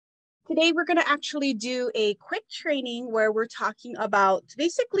Today, we're going to actually do a quick training where we're talking about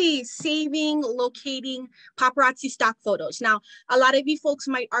basically saving, locating paparazzi stock photos. Now, a lot of you folks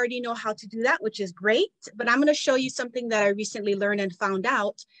might already know how to do that, which is great, but I'm going to show you something that I recently learned and found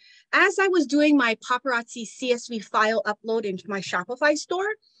out. As I was doing my paparazzi CSV file upload into my Shopify store,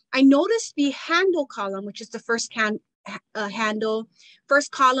 I noticed the handle column, which is the first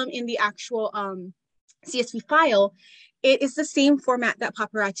first column in the actual CSV file. It is the same format that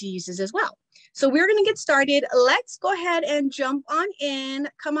Paparazzi uses as well. So we're going to get started. Let's go ahead and jump on in.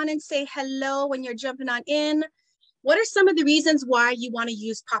 Come on and say hello when you're jumping on in. What are some of the reasons why you want to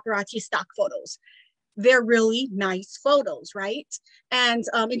use Paparazzi stock photos? They're really nice photos, right? And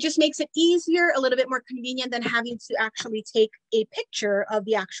it just makes it easier, a little bit more convenient than having to actually take a picture of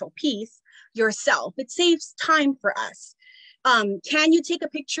the actual piece yourself. It saves time for us. Can you take a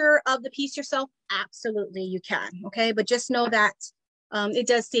picture of the piece yourself? Absolutely, you can, okay? But just know that it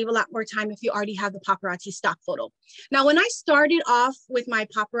does save a lot more time if you already have the paparazzi stock photo. Now, when I started off with my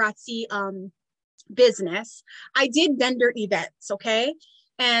paparazzi business, I did vendor events, okay?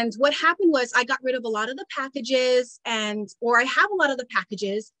 And what happened was I got rid of a lot of the packages or I have a lot of the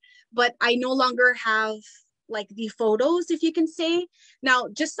packages, but I no longer have like the photos, if you can say. Now,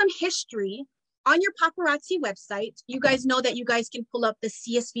 just some history. On your paparazzi website, you guys know that you guys can pull up the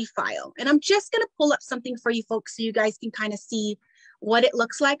CSV file. And I'm just going to pull up something for you folks so you guys can kind of see what it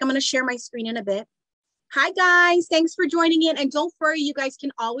looks like. I'm going to share my screen in a bit. Hi, guys. Thanks for joining in. And don't worry, you guys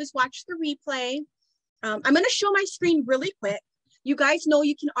can always watch the replay. I'm going to show my screen really quick. You guys know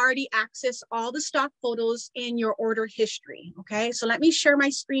you can already access all the stock photos in your order history. Okay, so let me share my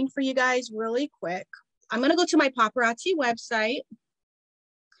screen for you guys really quick. I'm going to go to my paparazzi website.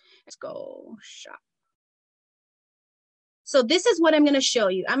 Let's go shop. So this is what I'm going to show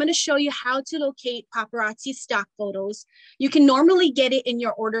you. I'm going to show you how to locate paparazzi stock photos. You can normally get it in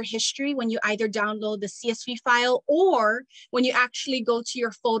your order history when you either download the CSV file or when you actually go to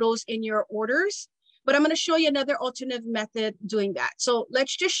your photos in your orders. But I'm going to show you another alternative method doing that. So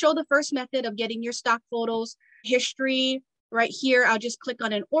let's just show the first method of getting your stock photos history right here. I'll just click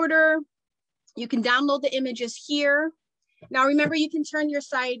on an order. You can download the images here. Now, remember, you can turn your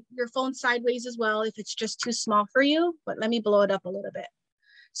phone sideways as well if it's just too small for you, but let me blow it up a little bit.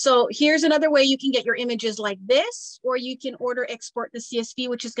 So here's another way you can get your images like this, or you can export the CSV,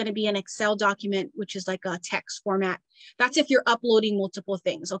 which is going to be an Excel document, which is like a text format. That's if you're uploading multiple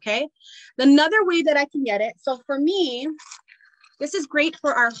things, okay? Another way that I can get it, so for me, this is great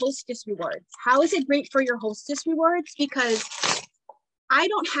for our hostess rewards. How is it great for your hostess rewards? Because I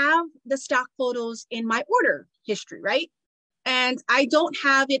don't have the stock photos in my order history, right? And I don't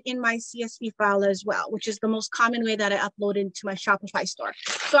have it in my CSV file as well, which is the most common way that I upload into my Shopify store.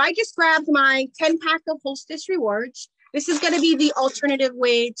 So I just grabbed my 10-pack of Hostess Rewards. This is going to be the alternative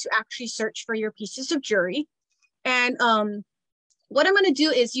way to actually search for your pieces of jewelry. And what I'm going to do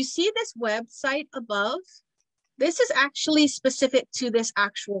is, you see this website above? This is actually specific to this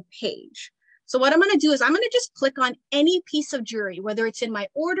actual page. So what I'm going to do is I'm going to just click on any piece of jewelry, whether it's in my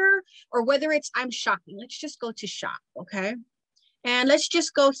order or whether it's I'm shopping. Let's just go to shop, okay? And let's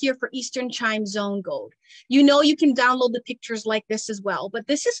just go here for Eastern Chime Zone Gold. You know you can download the pictures like this as well, but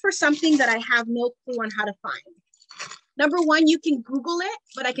this is for something that I have no clue on how to find. Number one, you can Google it,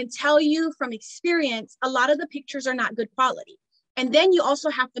 but I can tell you from experience, a lot of the pictures are not good quality. And then you also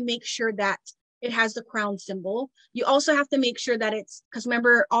have to make sure that it has the crown symbol. You also have to make sure that because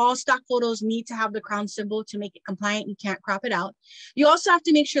remember, all stock photos need to have the crown symbol to make it compliant. You can't crop it out. You also have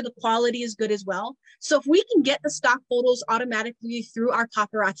to make sure the quality is good as well. So if we can get the stock photos automatically through our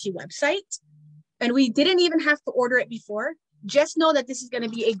paparazzi website, and we didn't even have to order it before, just know that this is going to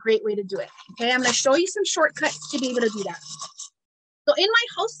be a great way to do it. Okay, I'm going to show you some shortcuts to be able to do that. So in my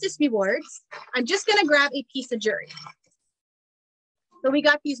Hostess Rewards, I'm just going to grab a piece of jewelry. So we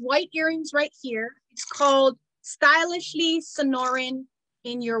got these white earrings right here. It's called Stylishly Sonoran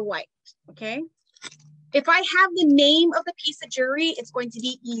in Your White, okay? If I have the name of the piece of jewelry, it's going to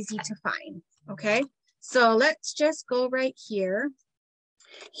be easy to find, okay? So let's just go right here.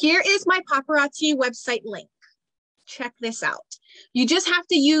 Here is my paparazzi website link. Check this out. You just have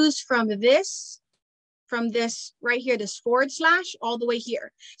to use from this right here, this / all the way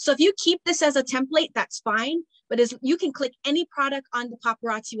here. So if you keep this as a template, that's fine. But you can click any product on the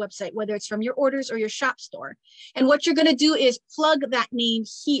paparazzi website, whether it's from your orders or your shop store. And what you're going to do is plug that name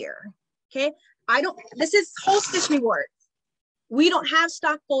here. Okay. This is Hostess Rewards. We don't have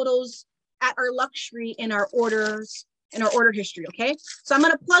stock photos at our luxury in our orders, in our order history. Okay. So I'm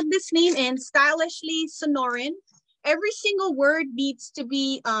going to plug this name in, Stylishly Sonoran. Every single word needs to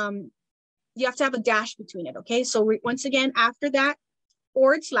be, you have to have a dash between it. Okay. So once again, after that,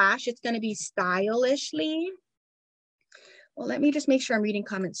 / it's going to be stylishly. Well, let me just make sure I'm reading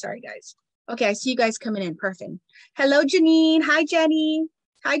comments. Sorry, guys. Okay, I see you guys coming in. Perfect. Hello, Janine. Hi, Jenny.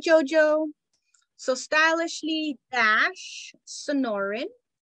 Hi, Jojo. So stylishly dash Sonoran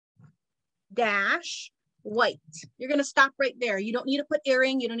dash white. You're going to stop right there. You don't need to put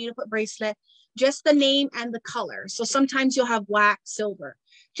earring. You don't need to put bracelet. Just the name and the color. So sometimes you'll have black, silver.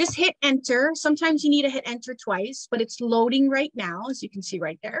 Just hit enter. Sometimes you need to hit enter twice, but it's loading right now, as you can see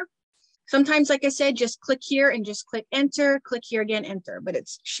right there. Sometimes, like I said, just click here and just click enter, click here again, enter, but it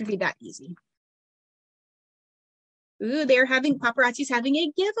should be that easy. Ooh, Paparazzi's having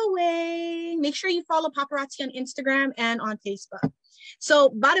a giveaway. Make sure you follow Paparazzi on Instagram and on Facebook. So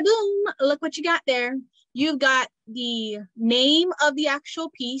bada boom, look what you got there. You've got the name of the actual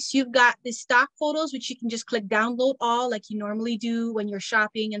piece. You've got the stock photos, which you can just click download all like you normally do when you're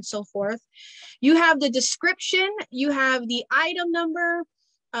shopping and so forth. You have the description. You have the item number.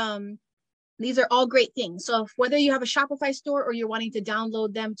 These are all great things. So whether you have a Shopify store or you're wanting to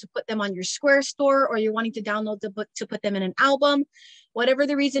download them to put them on your Square store, or you're wanting to download the book to put them in an album, whatever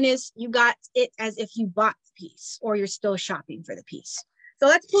the reason is, you got it as if you bought the piece or you're still shopping for the piece. So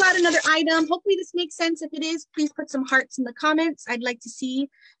let's pull out another item. Hopefully this makes sense. If it is, please put some hearts in the comments. I'd like to see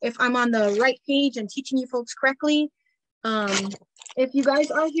if I'm on the right page and teaching you folks correctly. If you guys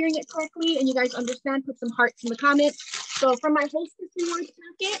are hearing it correctly and you guys understand, put some hearts in the comments. So from my Hostess Rewards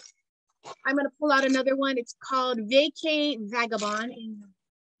packet, I'm going to pull out another one. It's called Vacay Vagabond in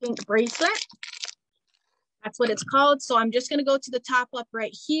pink bracelet. That's what it's called. So I'm just going to go to the top up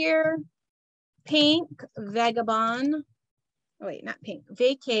right here. Pink Vagabond. Oh, wait, not pink.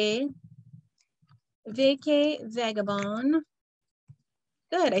 Vacay Vagabond.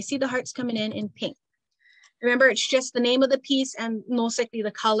 Good. I see the hearts coming in pink. Remember, it's just the name of the piece and most likely the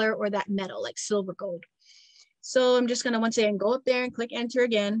color or that metal, like silver gold. So I'm just going to once again go up there and click enter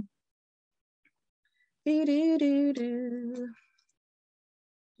again. I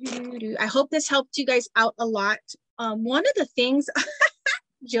hope this helped you guys out a lot. One of the things,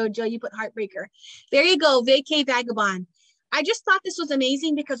 Jojo, you put heartbreaker. There you go, Vacay Vagabond. I just thought this was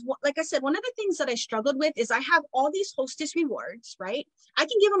amazing because, like I said, one of the things that I struggled with is I have all these Hostess rewards, right? I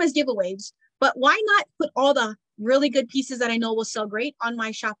can give them as giveaways, but why not put all the really good pieces that I know will sell great on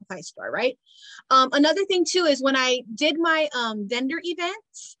my Shopify store, right? Another thing too is when I did my vendor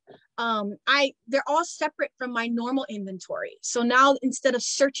events, they're all separate from my normal inventory. So now instead of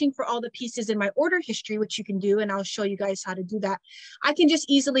searching for all the pieces in my order history, which you can do, and I'll show you guys how to do that, I can just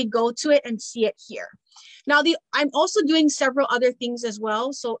easily go to it and see it here. Now, I'm also doing several other things as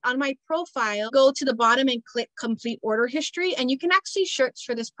well. So on my profile, go to the bottom and click complete order history, and you can actually search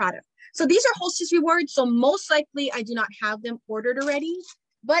for this product. So these are Hostess rewards. So most likely I do not have them ordered already.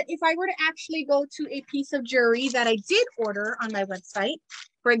 But if I were to actually go to a piece of jewelry that I did order on my website,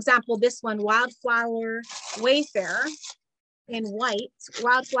 for example, this one, Wildflower Wayfarer in white,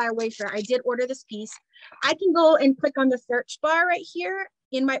 Wildflower Wayfarer, I did order this piece. I can go and click on the search bar right here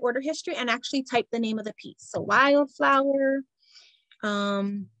in my order history and actually type the name of the piece. So Wildflower,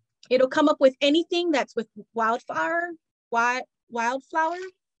 it'll come up with anything that's with wildflower.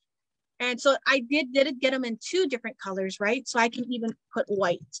 And so I did get them in 2 different colors, right? So I can even put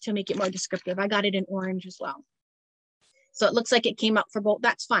white to make it more descriptive. I got it in orange as well. So it looks like it came up for both.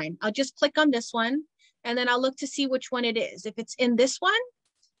 That's fine. I'll just click on this one and then I'll look to see which one it is. If it's in this one,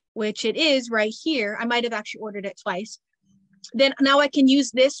 which it is right here, I might have actually ordered it twice. Then now I can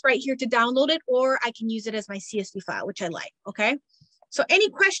use this right here to download it, or I can use it as my CSV file, which I like, okay? So any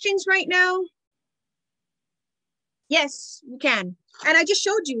questions right now? Yes, you can. And I just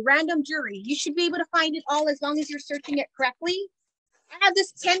showed you random jewelry. You should be able to find it all as long as you're searching it correctly. I have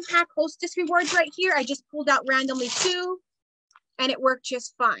this 10-pack Hostess rewards right here. I just pulled out randomly 2 and it worked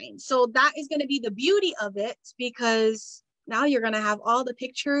just fine. So that is going to be the beauty of it, because now you're going to have all the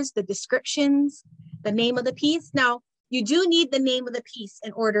pictures, the descriptions, the name of the piece. Now, you do need the name of the piece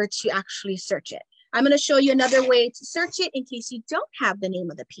in order to actually search it. I'm going to show you another way to search it in case you don't have the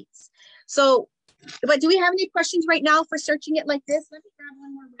name of the piece. So, but do we have any questions right now for searching it like this? Let me grab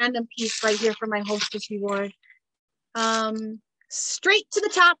one more random piece right here for my Hostess reward. Straight to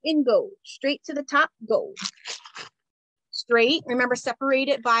the top in gold. Straight to the top, gold. Straight, remember,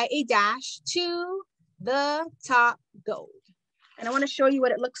 separated by a dash, to the top, gold. And I want to show you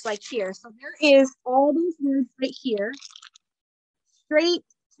what it looks like here. So there is all those words right here. Straight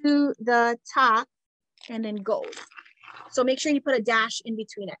to the top and then gold. So make sure you put a dash in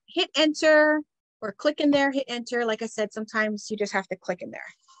between it. Hit enter or click in there, hit enter. Like I said, sometimes you just have to click in there.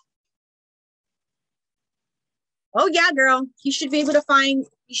 Oh yeah, girl, you should be able to find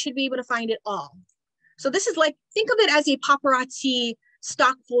it all. So this is like, think of it as a paparazzi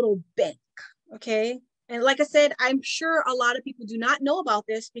stock photo bank, okay? And like I said, I'm sure a lot of people do not know about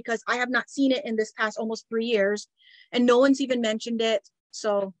this because I have not seen it in this past almost 3 years and no one's even mentioned it.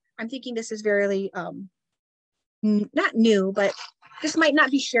 So I'm thinking this is very, not new, but this might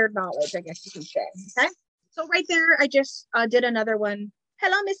not be shared knowledge, I guess you can say, okay? So right there, I just did another one.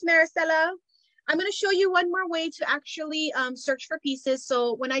 Hello, Miss Maricela. I'm going to show you one more way to actually search for pieces.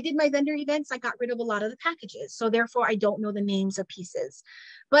 So when I did my vendor events, I got rid of a lot of the packages. So therefore, I don't know the names of pieces.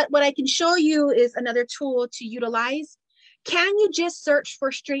 But what I can show you is another tool to utilize. Can you just search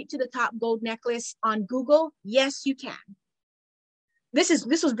for straight to the top gold necklace on Google? Yes, you can. This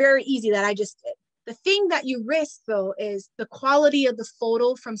was very easy that I just did. The thing that you risk, though, is the quality of the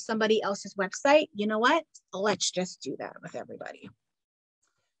photo from somebody else's website. You know what? Let's just do that with everybody.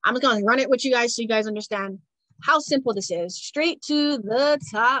 I'm going to run it with you guys so you guys understand how simple this is. Straight to the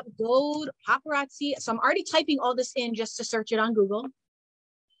top gold paparazzi. So I'm already typing all this in just to search it on Google.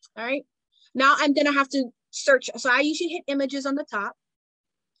 All right. Now I'm going to have to search. So I usually hit images on the top.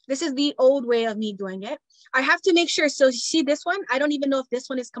 This is the old way of me doing it. I have to make sure. So you see this one? I don't even know if this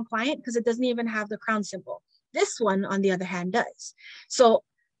one is compliant because it doesn't even have the crown symbol. This one, on the other hand, does. So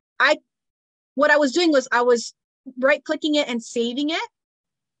what I was doing was I was right-clicking it and saving it,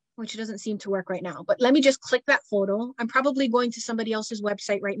 which doesn't seem to work right now. But let me just click that photo. I'm probably going to somebody else's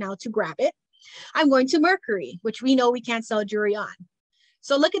website right now to grab it. I'm going to Mercury, which we know we can't sell jewelry on.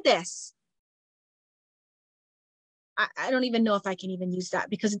 So look at this. I don't even know if I can even use that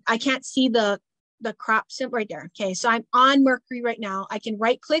because I can't see the crop symbol right there. Okay, so I'm on Mercury right now. I can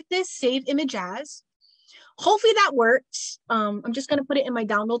right click this, save image as. Hopefully that works. I'm just gonna put it in my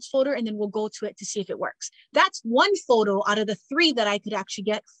downloads folder and then we'll go to it to see if it works. That's one photo out of the 3 that I could actually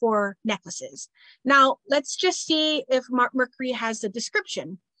get for necklaces. Now, let's just see if Mercury has the description.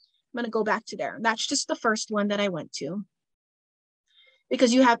 I'm gonna go back to there. That's just the first one that I went to.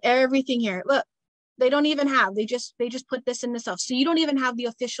 Because you have everything here. Look. They don't even have, they just put this in the stuff. So you don't even have the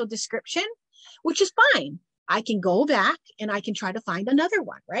official description, which is fine. I can go back and I can try to find another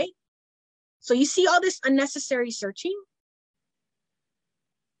one, right? So you see all this unnecessary searching.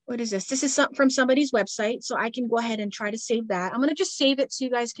 What is this? This is from somebody's website. So I can go ahead and try to save that. I'm going to just save it so you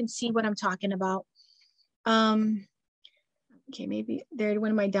guys can see what I'm talking about. Okay, maybe there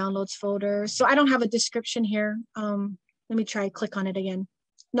went in my downloads folder. So I don't have a description here. Let me try click on it again.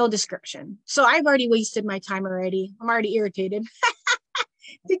 No description. So I've already wasted my time already. I'm already irritated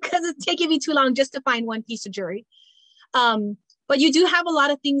because it's taking me too long just to find one piece of jewelry. But you do have a lot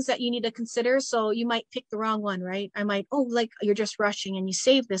of things that you need to consider. So you might pick the wrong one, right? I might, oh, like you're just rushing and you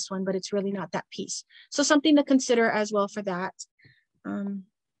save this one, but it's really not that piece. So something to consider as well for that. Hi,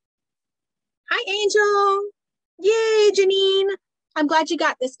 Angel. Yay, Janine. I'm glad you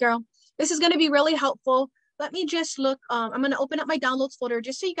got this, girl. This is going to be really helpful. Let me just look. I'm going to open up my downloads folder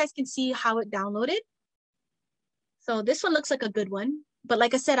just so you guys can see how it downloaded. So this one looks like a good one. But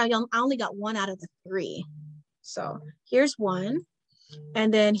like I said, I only got 1 out of the 3. So here's one.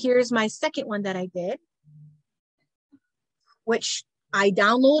 And then here's my second one that I did, which I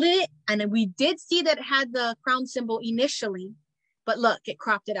downloaded it. And then we did see that it had the crown symbol initially. But look, it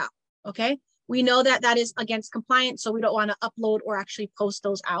cropped it out. Okay. We know that that is against compliance. So we don't want to upload or actually post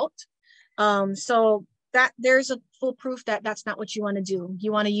those out. So that there's a full proof that that's not what you want to do.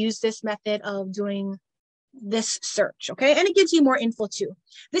 You want to use this method of doing this search, okay? And it gives you more info too.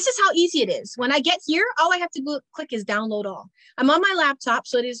 This is how easy it is. When I get here, all I have to click is download all. I'm on my laptop,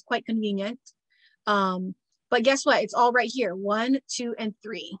 so it is quite convenient. But guess what? It's all right here, 1, 2, and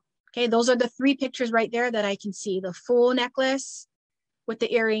 3. Okay, those are the 3 pictures right there that I can see. The full necklace with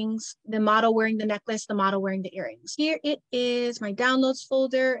the earrings, the model wearing the necklace, the model wearing the earrings. Here it is, my downloads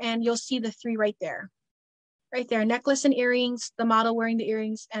folder, and you'll see the 3 right there. Right there, necklace and earrings, the model wearing the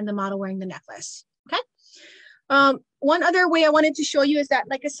earrings, and the model wearing the necklace, okay? One other way I wanted to show you is that,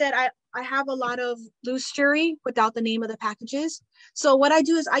 like I said, I have a lot of loose jewelry without the name of the packages. So what I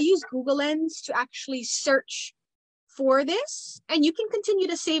do is I use Google Lens to actually search for this, and you can continue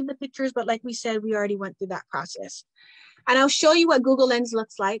to save the pictures, but like we said, we already went through that process. And I'll show you what Google Lens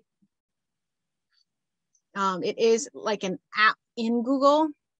looks like. It is like an app in Google,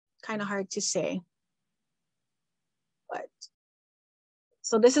 kind of hard to say. But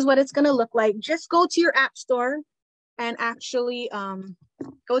so this is what it's going to look like. Just go to your app store and actually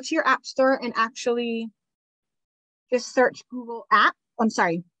just search Google app. I'm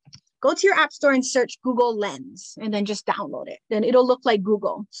sorry. Go to your app store and search Google Lens and then just download it. Then it'll look like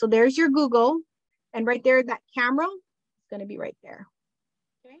Google. So there's your Google, and right there, that camera is going to be right there.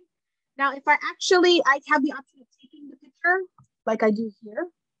 Okay. Now, if I have the option of taking the picture like I do here.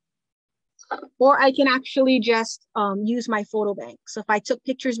 Or I can actually just use my photo bank. So if I took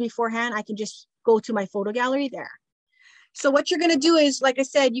pictures beforehand, I can just go to my photo gallery there. So what you're going to do is, like I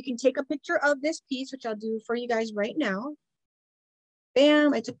said, you can take a picture of this piece, which I'll do for you guys right now.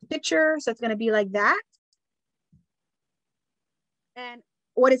 Bam, I took the picture. So it's going to be like that. And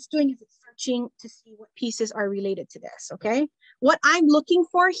what it's doing is it's searching to see what pieces are related to this, okay? What I'm looking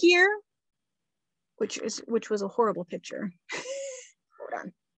for here, which was a horrible picture. Hold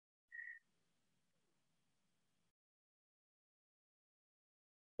on.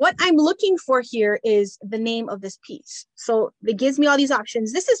 What I'm looking for here is the name of this piece. So it gives me all these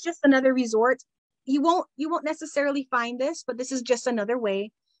options. This is just another resort. You won't necessarily find this, but this is just another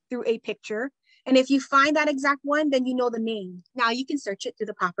way through a picture. And if you find that exact one, then you know the name. Now you can search it through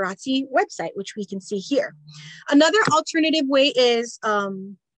the Paparazzi website, which we can see here. Another alternative way is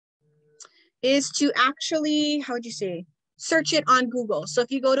to actually, how would you say, search it on Google. So if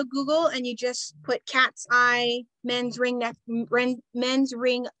you go to Google and you just put cat's eye, men's ring,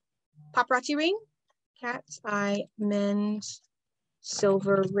 paparazzi ring, cat's eye, men's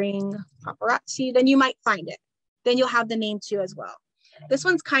silver ring, paparazzi, then you might find it. Then you'll have the name too as well. This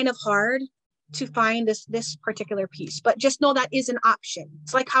one's kind of hard to find, this particular piece, but just know that is an option.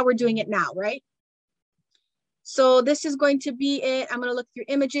 It's like how we're doing it now, right? So this is going to be it. I'm going to look through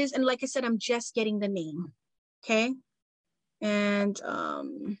images. And like I said, I'm just getting the name. Okay. And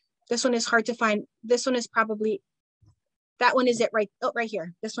this one is hard to find. This one is probably, that one is it right. Oh, right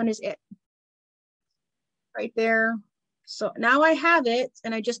here. This one is it. Right there. So now I have it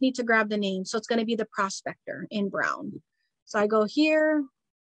and I just need to grab the name. So it's going to be the Prospector in brown. So I go here.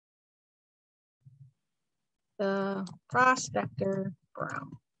 The Prospector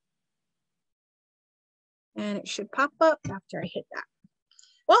brown. And it should pop up after I hit that.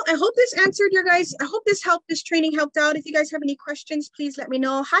 Well, I hope this answered your guys. I hope this helped, this training helped out. If you guys have any questions, please let me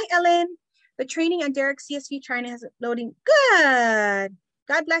know. Hi, Ellen. The training on Derek CSV training has it loading. Good.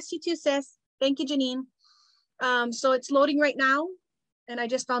 God bless you too, sis. Thank you, Janine. So it's loading right now. And I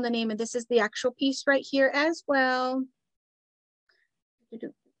just found the name, and this is the actual piece right here as well.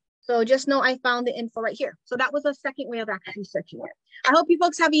 So just know I found the info right here. So that was a second way of actually searching it. I hope you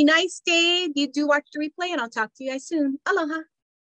folks have a nice day. You do watch the replay, and I'll talk to you guys soon. Aloha.